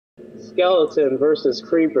skeleton versus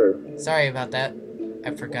creeper. Sorry about that.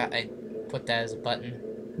 I forgot I put that as a button.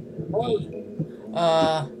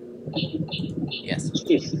 Yes.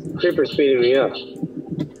 Jeez, creeper's beating me up.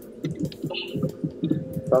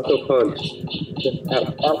 Taco punch.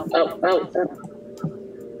 Ow, ow, ow, ow, ow.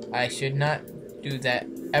 I should not do that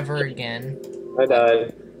ever again. I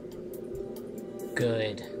died.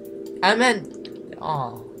 Good. I meant...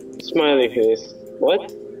 Oh. Smiley face.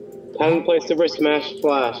 What? Time to play Super Smash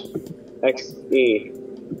Flash. XE.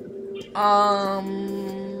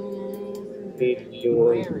 If you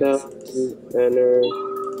want that, enter.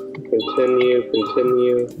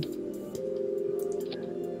 Continue.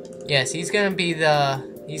 Yes, he's gonna be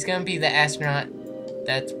the astronaut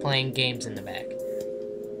that's playing games in the back.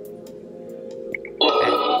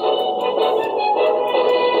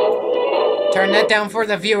 Turn that down for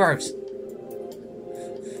the viewers.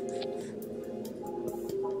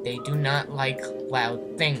 They do not like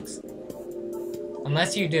loud things.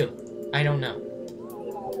 Unless you do. I don't know.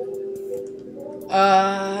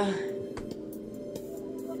 I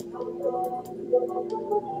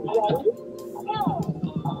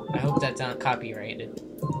hope that's not copyrighted.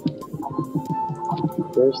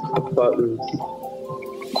 Where's the buttons?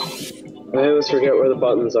 I always forget where the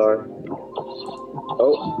buttons are.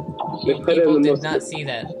 Oh, they put People in the did most... not see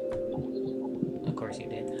that. Of course you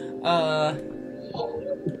did.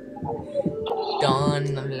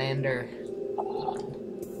 Dawn Lander.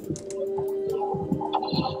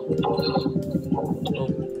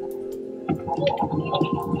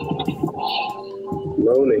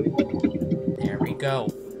 Moaning. There we go.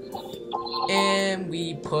 And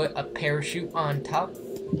we put a parachute on top,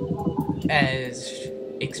 as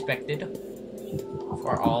expected,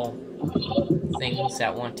 for all things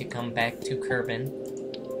that want to come back to Kerbal.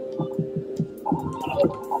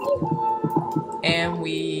 And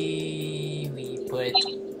we put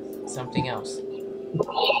something else.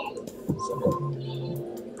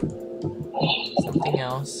 Something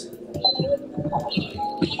else.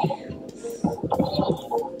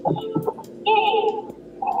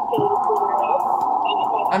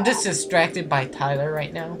 I'm just distracted by Tyler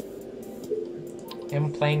right now.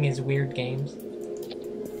 Him playing his weird games.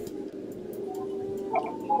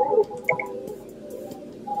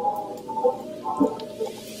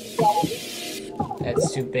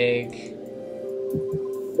 That's too big.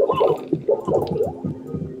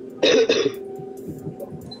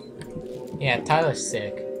 Yeah, Tyler's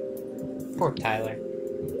sick. Poor Tyler.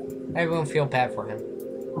 I won't feel bad for him.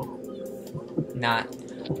 Not.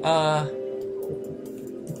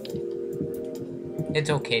 It's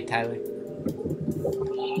okay, Tyler.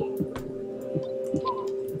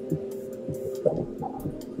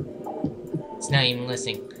 It's not even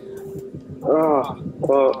listening. Oh,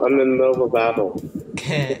 well, I'm in the middle of a battle.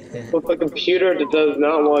 With a computer that does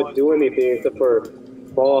not want to do anything except for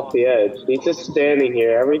fall off the edge. He's just standing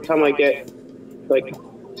here. Every time I get, like,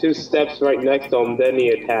 2 steps right next to him, then he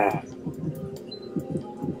attacks.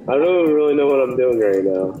 I don't even really know what I'm doing right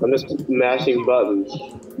now. I'm just mashing buttons.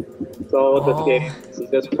 That's all with this game. You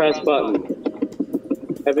just press buttons.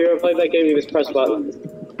 Have you ever played that game? You just press buttons.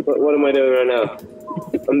 What am I doing right now?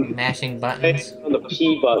 I'm mashing buttons. On the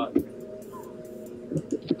P button.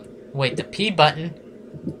 Wait, the P button?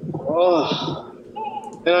 Oh,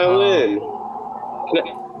 and I win.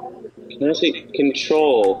 Can I actually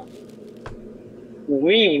control?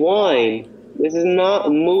 Rewind. This is not a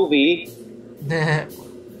movie. I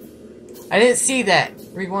didn't see that.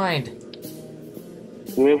 Rewind.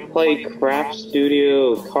 I'm gonna play Craft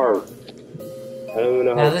Studio Kart. I don't even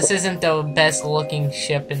know how. Now this isn't the best looking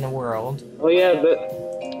ship in the world. Oh yeah,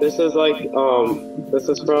 this is like this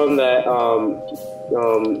is from that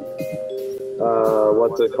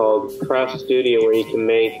what's it called? Craft Studio, where you can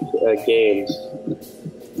make games,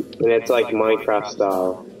 and it's like Minecraft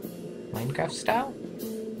style. Minecraft style?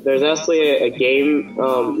 There's actually a game.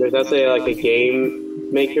 There's actually like a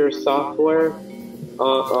game maker software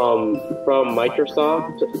from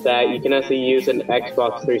Microsoft that you can actually use an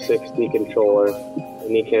Xbox 360 controller,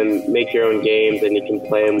 and you can make your own games and you can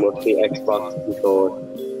play them with the Xbox controller.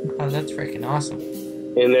 Oh, that's freaking awesome.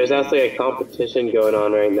 And there's actually a competition going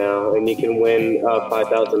on right now, and you can win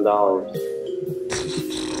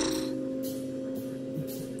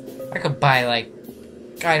 $5,000. I could buy, like,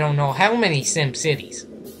 I don't know, how many Sim Cities?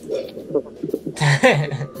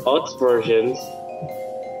 Deluxe versions.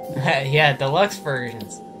 Yeah, deluxe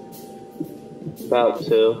versions. About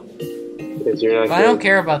 2. Because you're not. But I don't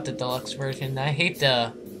care about the deluxe version. I hate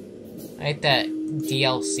that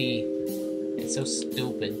DLC. It's so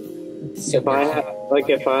stupid. If like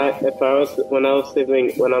if I was when I'm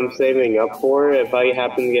saving up for it, if I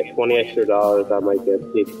happen to get $20 extra, I might get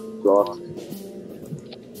lost.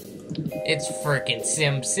 It's frickin'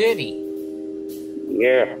 Sim City.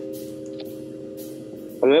 Yeah.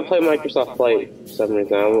 I'm gonna play Microsoft Flight for some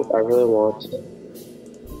reason. I really want to.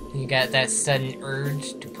 You got that sudden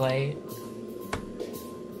urge to play?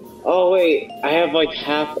 Oh wait, I have like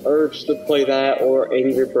half urge to play that or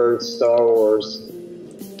Angry Birds Star Wars.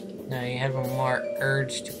 No, you have a more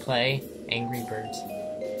urge to play Angry Birds.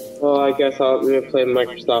 Well, I guess I'm gonna play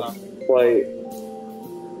Microsoft Flight.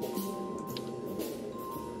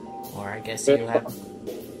 Or I guess you have...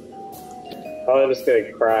 I'm just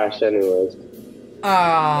gonna crash anyways. No!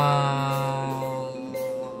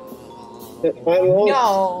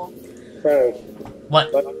 Frank,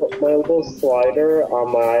 What? my little slider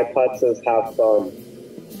on my iPad says have fun.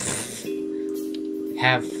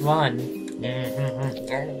 Have fun?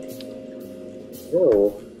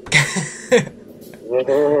 Ew.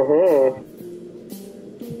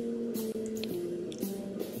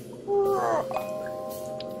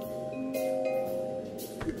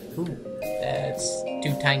 Ooh, that's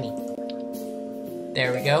too tiny.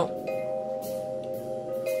 There we go.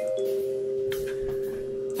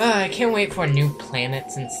 I can't wait for new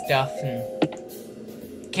planets and stuff, and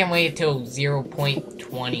can't wait till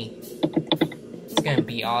 0.20. It's gonna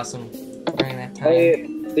be awesome during that time. Hey,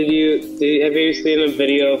 have you seen a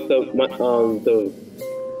video of the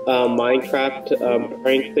Minecraft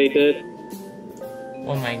prank they did?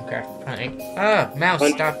 What Minecraft prank? Mouse,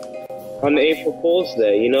 stop. On the April Fool's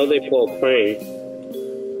Day, you know they pull a prank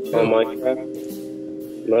on Minecraft.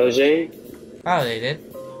 Mojang? Oh, they did?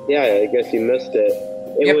 Yeah, I guess you missed it.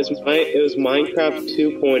 It Yep. was Minecraft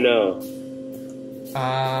 2.0.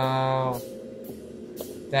 Oh,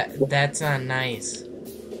 that's not nice.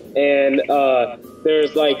 And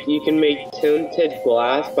there's like you can make tinted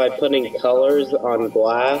glass by putting colors on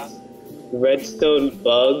glass. Redstone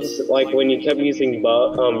bugs, like when you kept using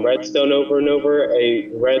redstone over and over, a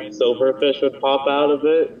red silverfish would pop out of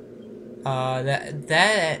it.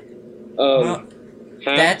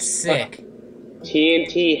 That's sick.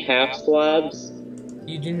 TNT half slabs.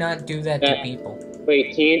 You do not do that to people.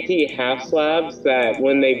 Wait, TNT half slabs that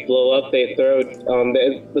when they blow up, they throw.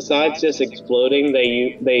 Besides just exploding,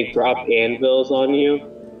 they drop anvils on you.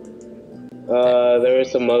 There are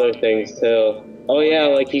some other things too. Oh yeah,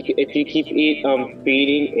 like if you keep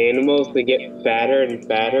feeding animals, they get fatter and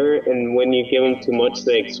fatter, and when you give them too much,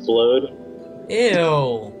 they explode.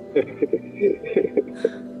 Ew.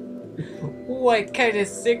 What kind of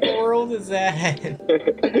sick world is that?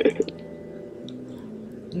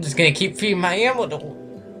 I'm just gonna keep feeding my animal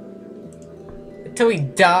until he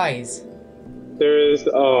dies. There's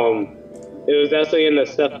it was actually in the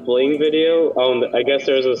Seth Bling video. I guess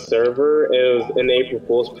there was a server. It was an April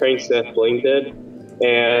Fool's prank Seth Bling did,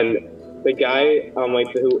 and the guy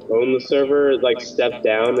who owned the server like stepped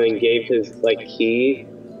down and gave his key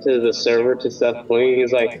to the server to Seth Bling.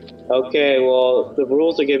 He's like, okay, well the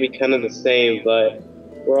rules are gonna be kind of the same, but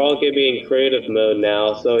we're all gonna be in creative mode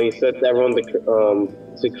now. So he sets everyone to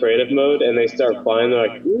creative mode, and they start flying. They're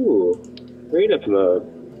like, ooh, creative mode.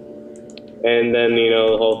 And then,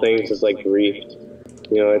 the whole thing's just like griefed.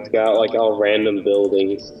 It's got like all random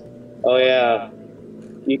buildings. Oh yeah,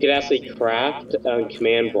 you could actually craft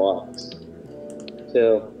command blocks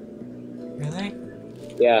too. Really?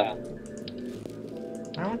 Yeah.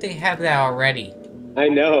 Why don't they have that already? I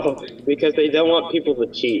know, because they don't want people to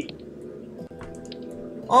cheat.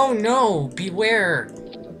 Oh no, beware.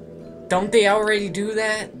 Don't they already do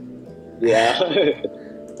that? Yeah.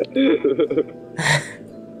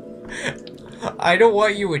 I don't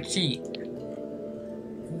want you to cheat.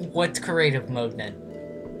 What's creative mode then?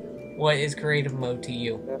 What is creative mode to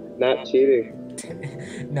you? Not cheating.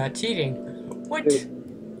 Not cheating? What?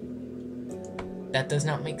 That does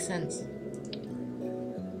not make sense.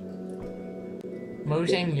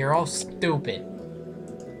 Mojang, you're all stupid.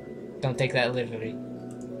 Don't take that literally.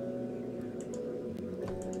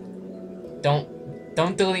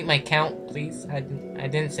 Don't delete my count, please. I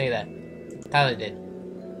didn't say that. Tyler did.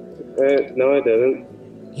 No, I didn't.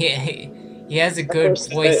 He has a good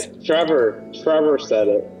voice. Trevor said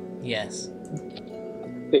it. Yes.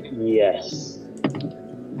 Yes.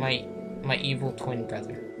 My evil twin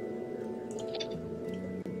brother.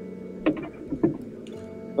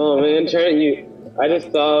 Oh man, I just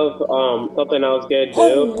thought of something I was gonna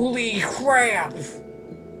do. Holy crap!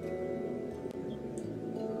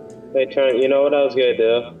 Hey Trent, you know what I was gonna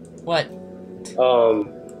do? What?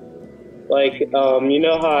 You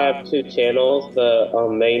know how I have two channels, the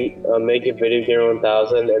Make It Video Gear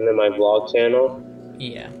 1000 and then my vlog channel?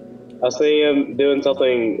 Yeah. I see him doing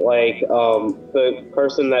something like the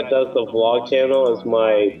person that does the vlog channel is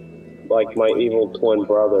my evil twin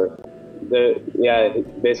brother.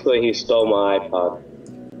 Basically he stole my iPod.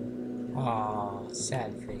 Aw,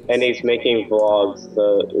 sad face. And he's making vlogs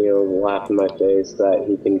to laugh in my face that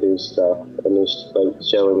he can do stuff, and he's like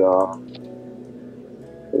showing off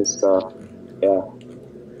and stuff. Yeah.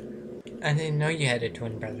 I didn't know you had a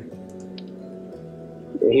twin brother.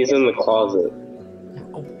 He's in the closet.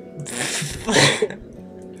 Oh.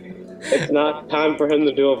 It's not time for him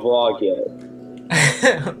to do a vlog yet.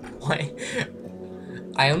 Why?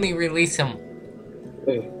 I only release him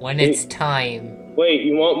when it's time. Wait,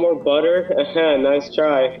 you want more butter? Nice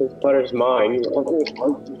try. This butter's mine.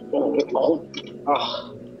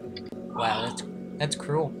 Wow, that's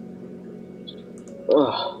cruel.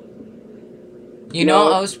 You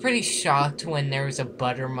know, I was pretty shocked when there was a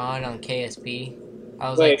butter mod on KSP. I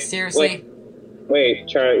was like, seriously? Wait,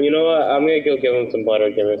 Charlie, you know what? I'm gonna go give him some butter.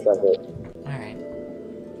 Give me a second. Alright.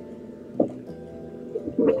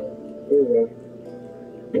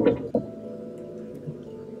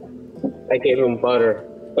 I gave him butter.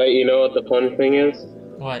 But you know what the fun thing is?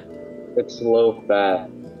 What? It's low fat.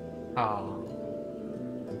 Oh.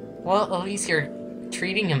 Well, at least you're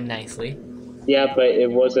treating him nicely. Yeah, but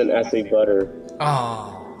it wasn't Essie butter.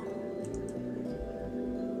 Oh.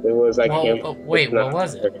 It was, wait, what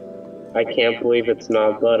was it? I can't believe it's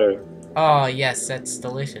not butter. Oh, yes, that's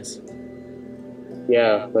delicious.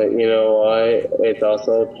 Yeah, but you know what? It's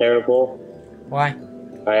also terrible. Why?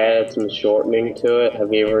 I added some shortening to it.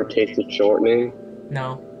 Have you ever tasted shortening?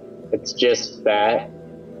 No. It's just fat.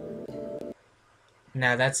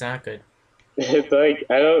 No, that's not good. It's like,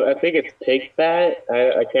 I think it's pig fat.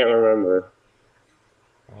 I can't remember.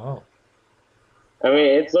 Oh. I mean,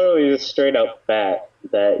 it's literally just straight up fat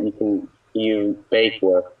that you bake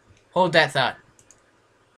with. Hold that thought.